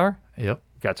cauliflower. Yep.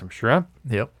 You got some shrimp.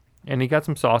 Yep. And you got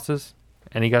some sauces.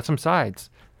 And you got some sides.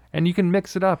 And you can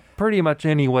mix it up pretty much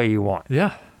any way you want.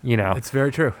 Yeah. It's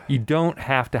very true. You don't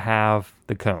have to have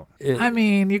the cone. I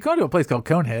mean, you go to a place called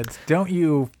Coneheads, don't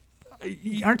you?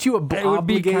 Aren't you obligated? It would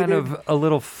be kind of a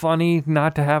little funny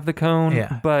not to have the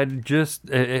cone, but just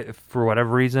for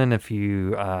whatever reason, if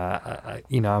you,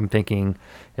 I'm thinking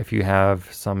if you have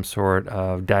some sort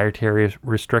of dietary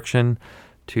restriction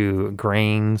to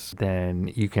grains,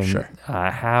 then you can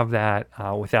have that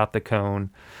without the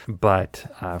cone.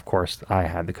 But of course, I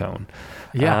had the cone.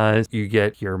 Yeah. You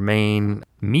get your main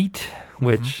meat,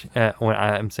 which when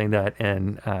I'm saying that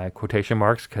in quotation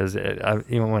marks because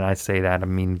when I say that, I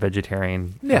mean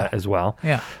vegetarian as well.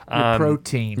 Yeah. Your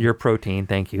protein. Your protein,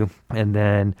 thank you. And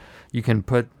then you can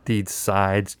put these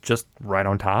sides just right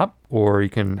on top, or you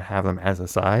can have them as a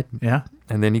side. Yeah.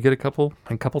 And then you get a couple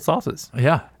sauces.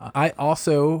 Yeah. I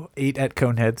also ate at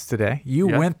Coneheads today. You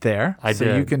went there. I so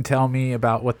did. you can tell me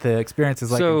about what the experience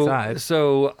is like inside.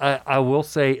 So I will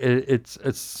say it's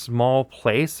a small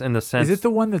place in the sense. Is it the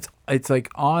one it's like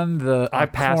on the I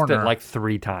passed corner? it like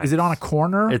 3 times. Is it on a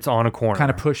corner? It's on a corner.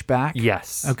 Kind of pushed back?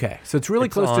 Yes. Okay. So it's really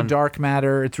close to Dark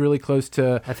Matter. It's really close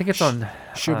to I think it's on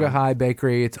Sugar High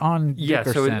Bakery. It's on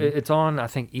Dickerson. So it's on I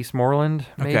think Eastmoreland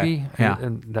maybe. Okay. Yeah.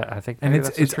 And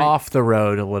it's off the road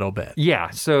a little bit.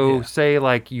 Yeah. So say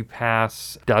like you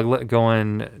pass Douglas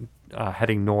going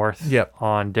heading north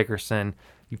on Dickerson,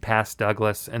 you pass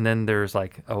Douglas, and then there's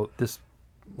like this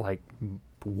like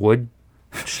wood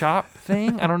shop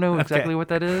thing. I don't know exactly what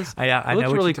that is. I it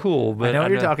looks really cool. But I know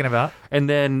what you're talking about. And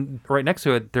then right next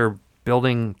to it, they're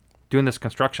doing this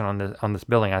construction on this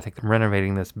building. I think they're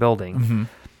renovating this building. Mm-hmm.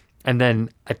 And then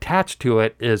attached to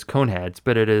it is Coneheads,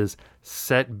 but it is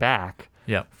set back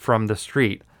from the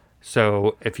street.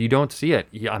 So if you don't see it,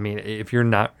 I mean, if you're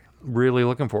not really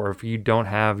looking for it, if you don't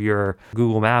have your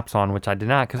Google Maps on, which I did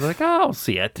not, because like, I'll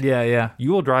see it. Yeah.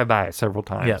 You will drive by it several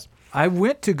times. Yeah. I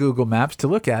went to Google Maps to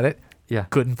look at it. Yeah.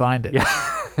 Couldn't find it.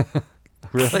 Yeah.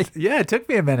 Really? Yeah, it took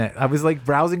me a minute. I was like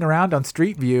browsing around on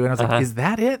Street View, and I was like, is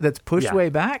that it? That's pushed way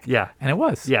back? Yeah. And it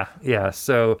was. Yeah.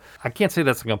 So I can't say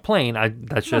that's a complaint.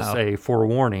 That's just a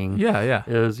forewarning. Yeah.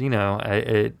 Is, you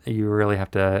really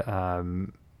have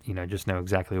to, just know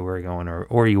exactly where you're going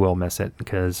or you will miss it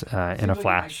because in a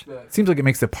flash. Seems like it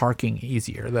makes the parking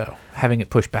easier, though, having it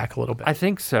pushed back a little bit. I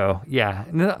think so, yeah.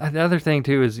 And the other thing,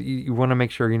 too, is you want to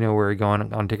make sure you know where you're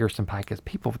going on Dickerson Pike because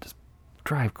people just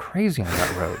drive crazy on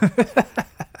that road.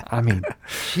 I mean,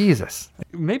 Jesus.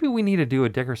 Maybe we need to do a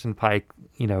Dickerson Pike,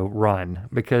 run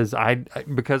because I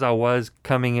was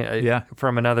coming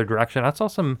from another direction. I saw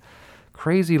some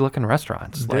crazy looking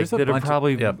restaurants that have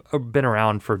probably been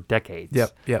around for decades.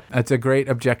 Yep. That's a great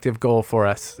objective goal for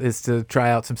us is to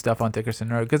try out some stuff on Dickerson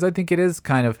Road because I think it is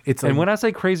kind of it's. And when I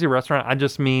say crazy restaurant, I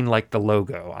just mean like the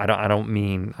logo. I'm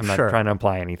not trying to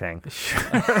imply anything. Sure.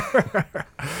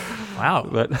 Wow.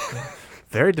 But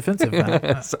very defensive.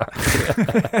 Sorry.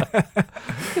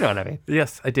 You know what I mean?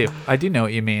 Yes, I do. I do know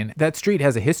what you mean. That street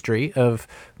has a history of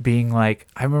being like,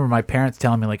 I remember my parents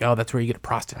telling me like, oh, that's where you get a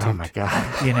prostitute. Oh my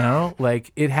God.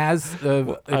 Like it has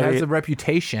a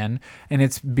reputation and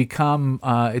it's become,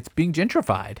 it's being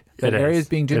gentrified. That area is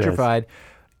being gentrified.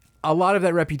 a lot of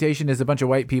that reputation is a bunch of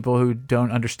white people who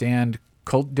don't understand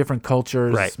different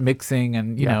cultures Right. mixing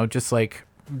and, you Yeah. know, just like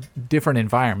different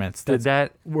environments. Did That's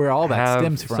that where all that have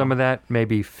stems from. some of that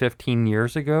maybe 15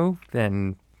 years ago?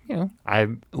 Then, you know, I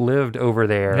lived over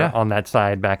there Yeah. on that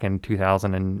side back in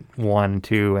 2001,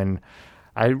 2, and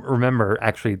I remember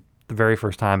actually the very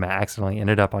first time I accidentally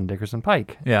ended up on Dickerson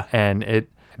Pike. Yeah. And it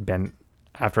had been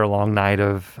after a long night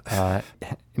of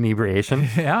inebriation.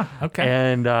 Yeah. Okay.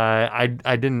 And I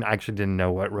didn't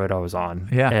know what road I was on.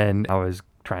 Yeah. And I was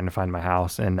trying to find my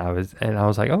house, and I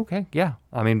was like, okay, yeah.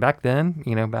 I mean, back then,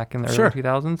 you know, back in the Sure. early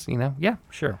 2000s, you know, yeah,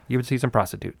 sure, you would see some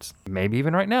prostitutes. Maybe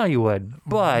even right now you would,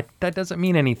 but that doesn't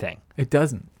mean anything. It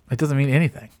doesn't mean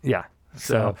anything. Yeah.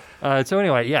 So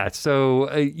anyway, yeah.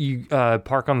 So you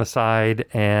park on the side,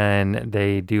 and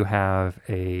they do have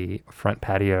a front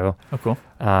patio. Oh, cool.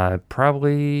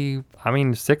 Probably, I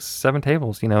mean, 6, 7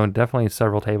 tables. You know, definitely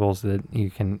several tables that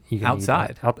you can eat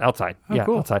Outside? outside. Oh, Yeah,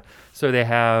 cool. outside. So they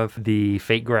have the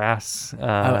fake grass.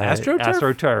 AstroTurf?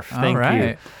 AstroTurf. Thank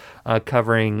right. you.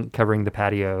 Covering the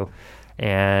patio,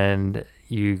 and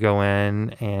you go in,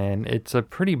 and it's a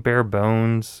pretty bare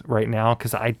bones right now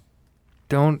because I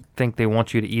don't think they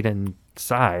want you to eat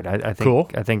inside. I think Cool.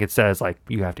 I think it says like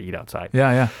you have to eat outside.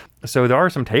 Yeah. Yeah. So there are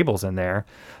some tables in there,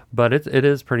 but it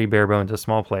is pretty bare bones. A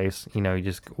small place. You know, you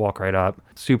just walk right up.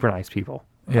 Super nice people.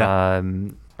 Yeah.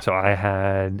 So I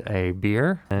had a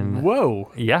beer and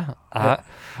Whoa. yeah.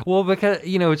 Well, because,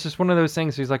 you know, it's just one of those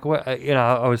things. He's like, what, you know,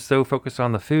 I was so focused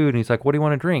on the food, and he's like, what do you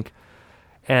want to drink?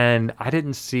 And I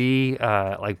didn't see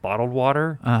like bottled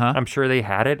water. Uh-huh. I'm sure they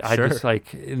had it. I Sure. just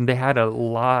like, and they had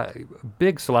a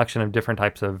big selection of different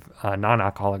types of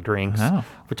non-alcoholic drinks, Oh.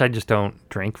 which I just don't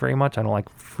drink very much. I don't like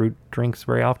fruit drinks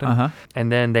very often. Uh-huh.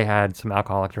 And then they had some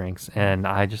alcoholic drinks, and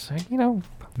I just like, you know,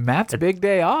 Matt's big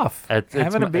day off.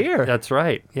 Having a beer. That's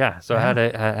right. Yeah. So I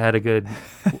had a good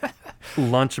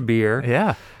lunch beer.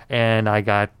 Yeah. And I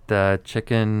got the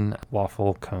chicken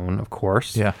waffle cone, of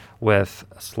course. Yeah. With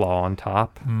slaw on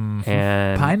top. Mm-hmm.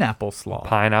 And Pineapple slaw.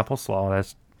 pineapple slaw,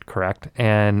 that's correct.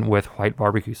 And with white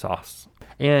barbecue sauce.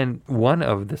 And one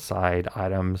of the side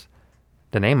items,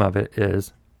 the name of it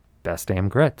is Best Damn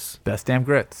Grits. Best damn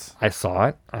grits. I saw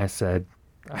it. I said,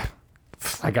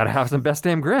 I got to have some Best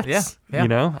Damn Grits. Yeah, yeah. You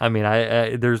know, I mean,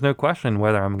 there's no question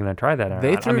whether I'm going to try that or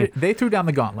They not. threw I mean, they threw down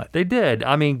the gauntlet. they did.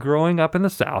 I mean, growing up in the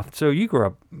South. So you grew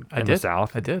up in the did.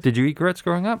 South. I did. Did you eat grits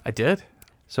growing up? I did.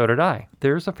 So did I.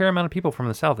 There's a fair amount of people from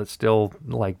the South that still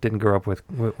like didn't grow up with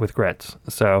grits.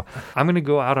 So I'm going to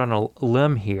go out on a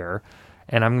limb here,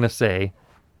 and I'm going to say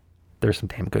there's some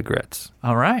damn good grits.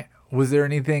 All right. Was there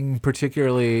anything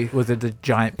particularly? Was it a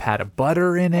giant pat of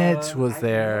butter in it? Was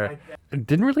there? It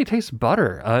didn't really taste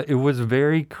butter. It was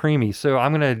very creamy. So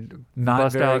I'm going to Not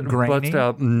bust very out grainy?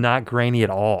 not grainy at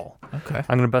all. Okay.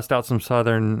 I'm going to bust out some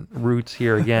Southern roots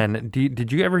here again. Did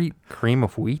you ever eat cream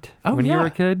of wheat when you were a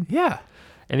kid? Yeah.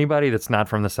 Anybody that's not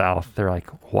from the South, they're like,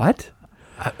 what?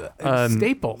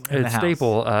 Staple. In the It's house.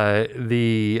 staple.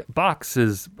 The box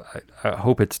is, I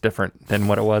hope it's different than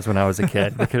what it was when I was a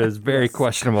kid because it's very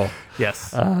questionable.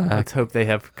 Yes. Let's hope they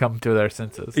have come to their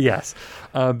senses. Yes.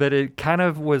 But it kind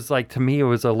of was like, to me, it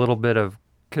was a little bit of,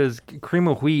 because cream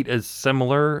of wheat is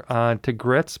similar to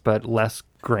grits, but less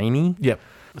grainy. Yep.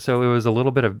 So it was a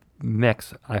little bit of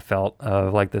mix, I felt,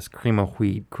 of like this cream of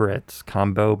wheat grits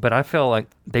combo. But I felt like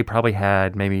they probably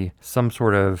had maybe some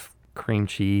sort of cream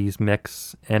cheese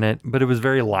mix in it, but it was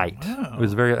very light. Oh.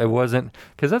 It wasn't,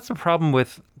 because that's the problem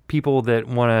with people that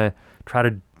want to try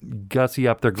to gussy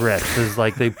up their grits, is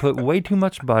like they put way too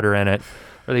much butter in it,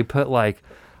 or they put like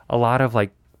a lot of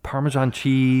like Parmesan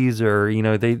cheese, or, you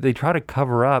know, they try to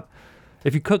cover up.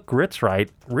 If you cook grits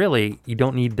right, really, you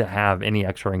don't need to have any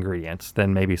extra ingredients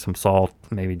than maybe some salt,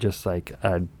 maybe just like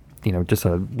just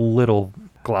a little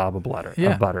glob of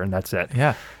butter, and that's it.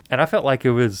 Yeah. And I felt like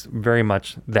it was very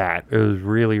much that. It was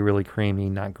really, really creamy,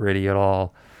 not gritty at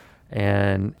all.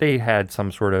 And they had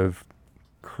some sort of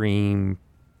cream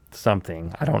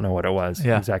something. I don't know what it was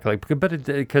exactly, but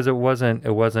because it wasn't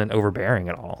overbearing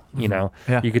at all. You know,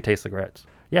 Yeah. you could taste the grits.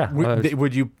 Yeah.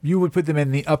 Would you would put them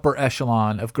in the upper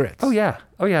echelon of grits? Oh yeah.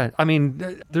 I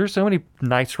mean, there's so many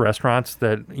nice restaurants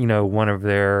that, you know, one of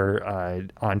their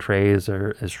entrees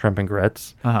is shrimp and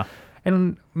grits,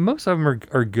 and most of them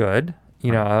are good.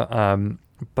 You know,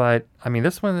 but I mean,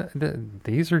 this one,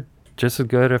 these are just as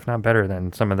good, if not better,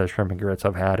 than some of the shrimp and grits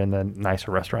I've had in the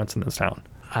nicer restaurants in this town.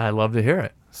 I love to hear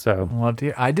it. So Love to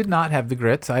hear. I did not have the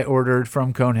grits. I ordered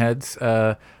from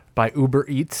Coneheads by Uber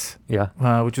Eats.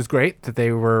 yeah. Which was great that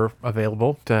they were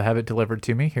available to have it delivered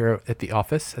to me here at the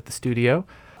office, at the studio.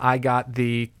 I got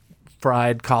the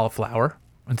fried cauliflower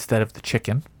instead of the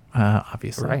chicken,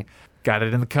 obviously. Right. Got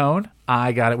it in the cone.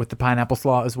 I got it with the pineapple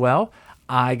slaw as well.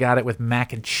 I got it with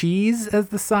mac and cheese as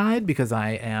the side because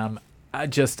I am I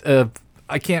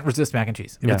can't resist mac and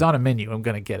cheese. If it's on a menu, I'm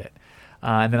going to get it.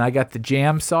 And then I got the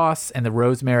jam sauce and the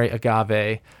rosemary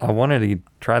agave. I wanted to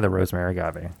try the rosemary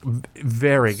agave.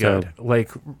 Very good.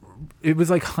 Like, it was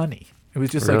like honey. It was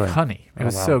just Really? like honey. It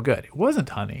was so good. It wasn't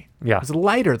honey. Yeah. It was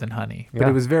lighter than honey, but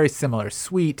it was very similar.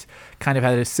 Sweet, kind of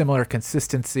had a similar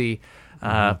consistency.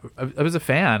 I was a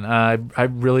fan. I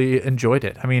really enjoyed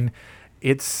it. I mean,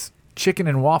 it's chicken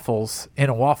and waffles in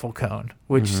a waffle cone,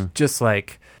 which just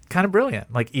like kind of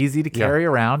brilliant, like easy to carry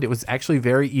around. It was actually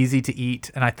very easy to eat,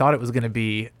 and I thought it was going to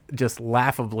be just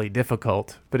laughably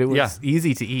difficult, but it was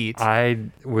easy to eat. I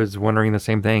was wondering the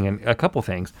same thing, and a couple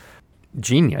things.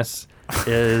 Genius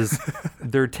is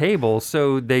their table,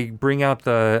 so they bring out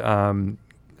the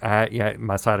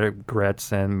my side of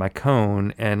grits and my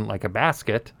cone and like a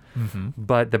basket,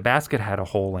 but the basket had a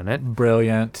hole in it.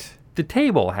 Brilliant. The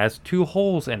table has 2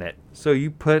 holes in it, so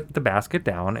you put the basket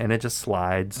down and it just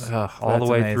slides all the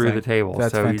way through the table.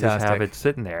 That's so fantastic. You just have it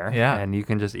sitting there, Yeah. and you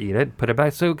can just eat it, put it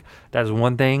back. So that's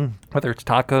one thing, whether it's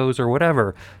tacos or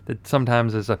whatever, that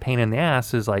sometimes is a pain in the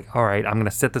ass. Is like, all right, I'm going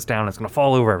to sit this down. It's going to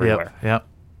fall over everywhere. Yep.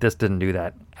 This didn't do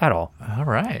that at all. All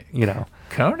right.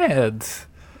 Coneheads.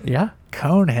 Yeah.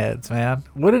 Coneheads, man.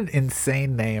 What an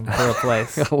insane name for a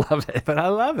place. I love it. But I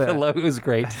love it. The logo is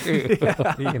great too.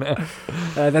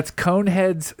 That's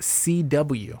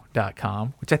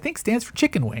coneheadscw.com, which I think stands for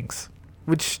chicken wings.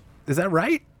 Which, is that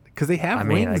right? Because they have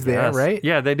wings there, right?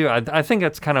 Yeah, they do. I think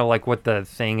that's kind of like what the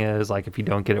thing is. Like if you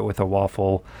don't get it with a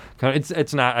waffle,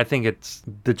 it's not. I think it's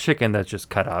the chicken that's just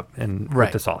cut up and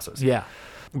with the sauces. Yeah.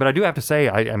 But I do have to say,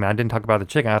 I mean, I didn't talk about the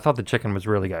chicken. I thought the chicken was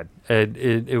really good.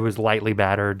 It was lightly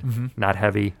battered, not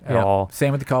heavy at all.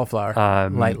 Same with the cauliflower,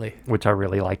 lightly. Which I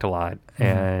really liked a lot,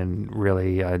 and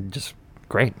really just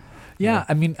great. Yeah,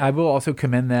 I mean, I will also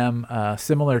commend them,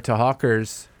 similar to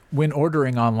Hawker's, when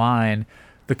ordering online,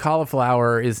 the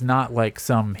cauliflower is not like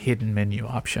some hidden menu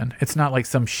option. It's not like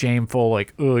some shameful,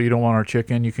 like, oh, you don't want our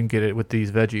chicken, you can get it with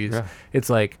these veggies. Yeah. It's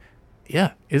like,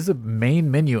 it's a main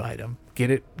menu item.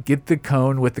 Get the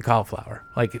cone with the cauliflower,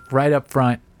 like right up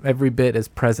front, every bit as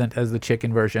present as the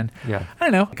chicken version. Yeah. I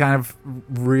don't know, kind of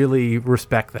really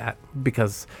respect that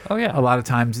because a lot of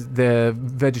times the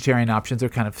vegetarian options are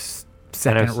kind of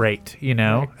second rate,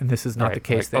 and this is not the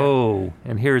case there. Oh,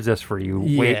 and here's this for you,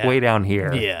 way down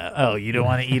here. Yeah. Oh, you don't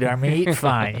want to eat our meat?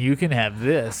 Fine, you can have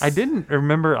this. I didn't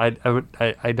remember. I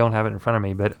don't have it in front of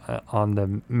me, but on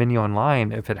the menu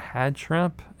online, if it had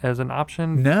shrimp as an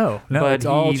option, no, but it's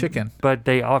all chicken. But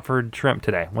they offered shrimp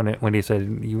today when he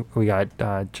said we got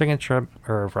chicken, shrimp,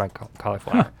 or fried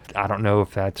cauliflower. I don't know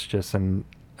if that's just an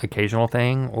occasional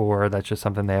thing or that's just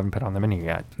something they haven't put on the menu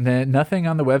yet. Nothing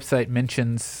on the website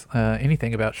mentions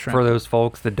anything about shrimp. For those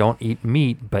folks that don't eat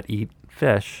meat but eat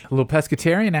fish, a little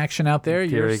pescatarian action out there.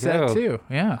 There You're you set go. too.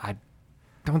 Yeah. I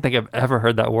don't think I've ever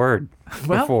heard that word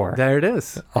before. There it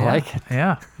is. I like it.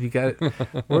 Yeah, you got it.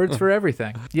 Words for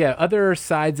everything. Yeah, other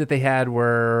sides that they had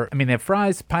were, they have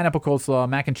fries, pineapple coleslaw,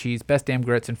 mac and cheese, best damn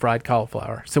grits, and fried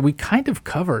cauliflower. So we kind of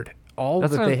covered all that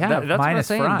they have, that's minus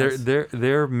what I'm saying. fries.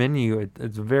 Their menu,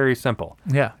 it's very simple.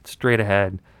 Yeah. It's straight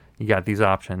ahead. You got these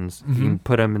options. You can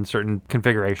put them in certain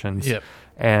configurations. Yep.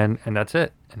 And that's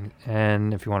it.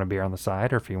 And if you want a beer on the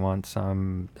side or if you want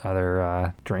some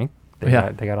other drink, they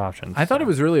got options. I thought it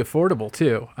was really affordable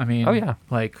too. I mean, very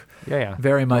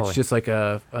much totally. just like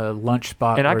a lunch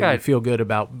spot and where you feel good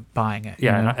about buying it.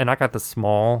 Yeah, and I got the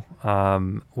small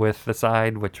with the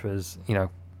side, which was,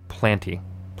 plenty.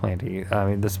 I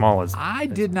mean, the small is... I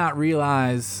did not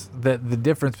realize that the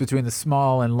difference between the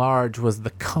small and large was the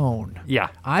cone. Yeah.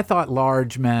 I thought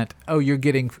large meant, you're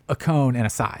getting a cone and a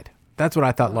side. That's what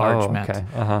I thought large meant. Okay.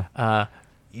 Uh-huh.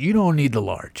 You don't need the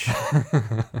large.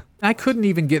 I couldn't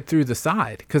even get through the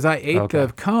side because I ate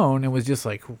the cone and was just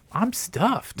like, I'm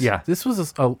stuffed. Yeah. This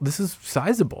is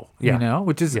sizable,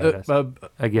 which is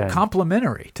again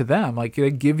complimentary to them. Like they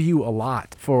give you a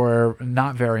lot for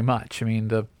not very much. I mean,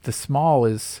 the small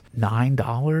is $9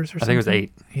 or something. I think it was $8.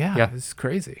 Yeah. It's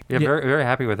crazy. Yeah, very, very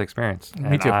happy with the experience.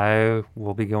 Me too. I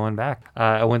will be going back.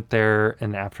 I went there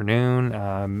in the afternoon,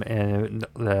 and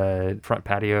the front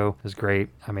patio is great.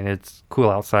 I mean, it's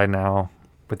cool outside now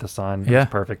with the sun. Yeah.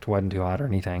 It's perfect. Wasn't too hot or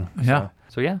anything. Yeah.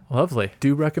 So yeah. Lovely.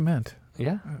 Do recommend.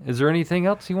 Yeah. Is there anything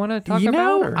else you want to talk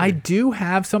about? I do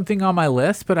have something on my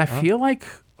list, but I feel like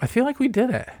I feel like we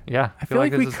did it. Yeah. I feel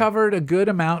like we this is- covered a good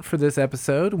amount for this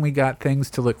episode, and we got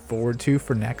things to look forward to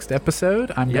for next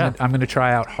episode. I'm gonna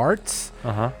try out Hearts.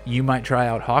 You might try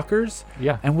out Hawkers.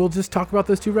 Yeah. And we'll just talk about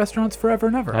those two restaurants forever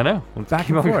and ever. I know. We'll Back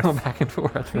keep and on forth. going back and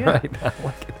forth. Yeah. Right. I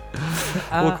like it.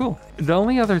 Well, cool. The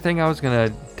only other thing I was going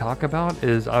to talk about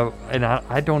is,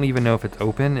 I don't even know if it's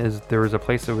open, is there was a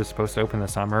place that was supposed to open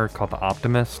this summer called The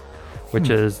Optimist, which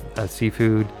is a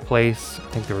seafood place. I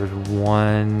think there was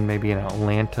one maybe in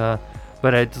Atlanta,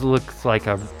 but it looks like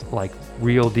a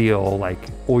real deal, like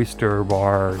oyster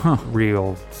bar,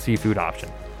 real seafood option.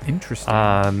 Interesting.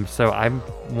 So I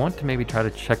want to maybe try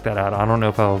to check that out. I don't know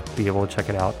if I'll be able to check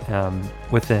it out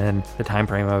within the time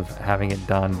frame of having it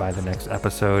done by the next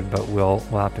episode, but we'll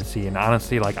have to see. And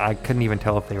honestly, like, I couldn't even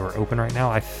tell if they were open right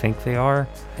now. I think they are,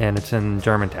 and it's in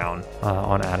Germantown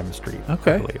on Adams Street.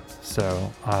 Okay. I believe.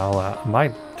 So I'll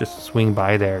might just swing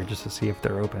by there just to see if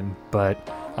they're open, but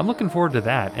I'm looking forward to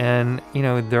that. And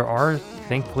there are,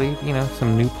 thankfully,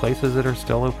 some new places that are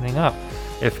still opening up.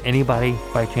 If anybody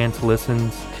by chance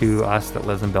listens to us that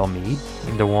lives in Belmead,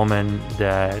 the woman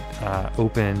that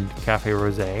opened Cafe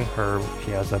Rosé,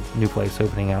 she has a new place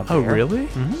opening out there. Oh, really?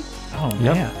 Mm-hmm. Oh,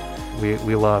 Yep. man.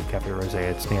 We love Cafe Rosé.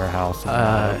 It's near our house.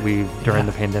 We during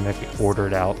the pandemic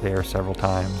ordered out there several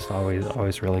times.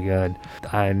 Always really good.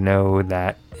 I know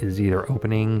that is either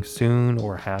opening soon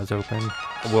or has opened.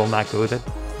 I will not go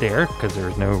there because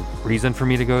there's no reason for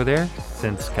me to go there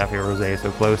since Cafe Rosé is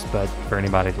so close. But for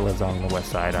anybody that lives on the west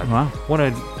side, I want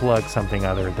to plug something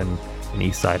other than an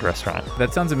east side restaurant.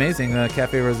 That sounds amazing. The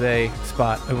Cafe Rosé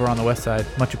spot over on the west side.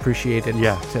 Much appreciated.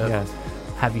 Yeah.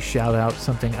 Have you shout out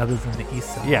something other than the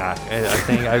east side? Yeah, I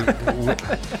think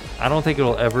I don't think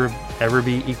it'll ever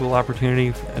be equal opportunity,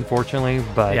 unfortunately.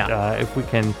 But if we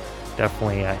can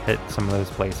definitely hit some of those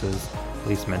places, at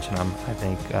least mention them. I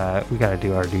think we got to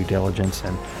do our due diligence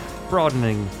and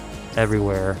broadening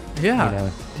everywhere.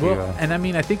 Yeah. And I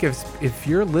mean, I think if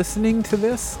you're listening to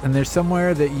this and there's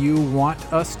somewhere that you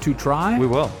want us to try,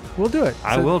 we'll do it.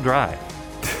 I will drive.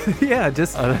 Yeah,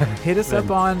 just hit us up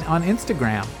on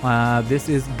Instagram. This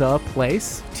is The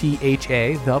Place,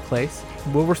 THA, The Place.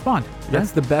 We'll respond.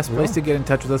 That's the best place to get in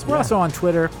touch with us. We're also on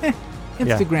Twitter.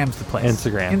 Instagram's the place.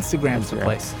 Instagram's the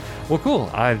place. Well, cool.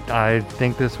 I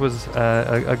think this was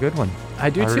a good one. I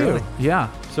do too. Really.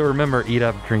 Yeah. So remember, eat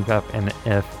up, drink up, and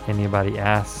if anybody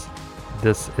asks,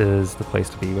 this is the place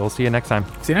to be. We'll see you next time.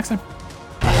 See you next time.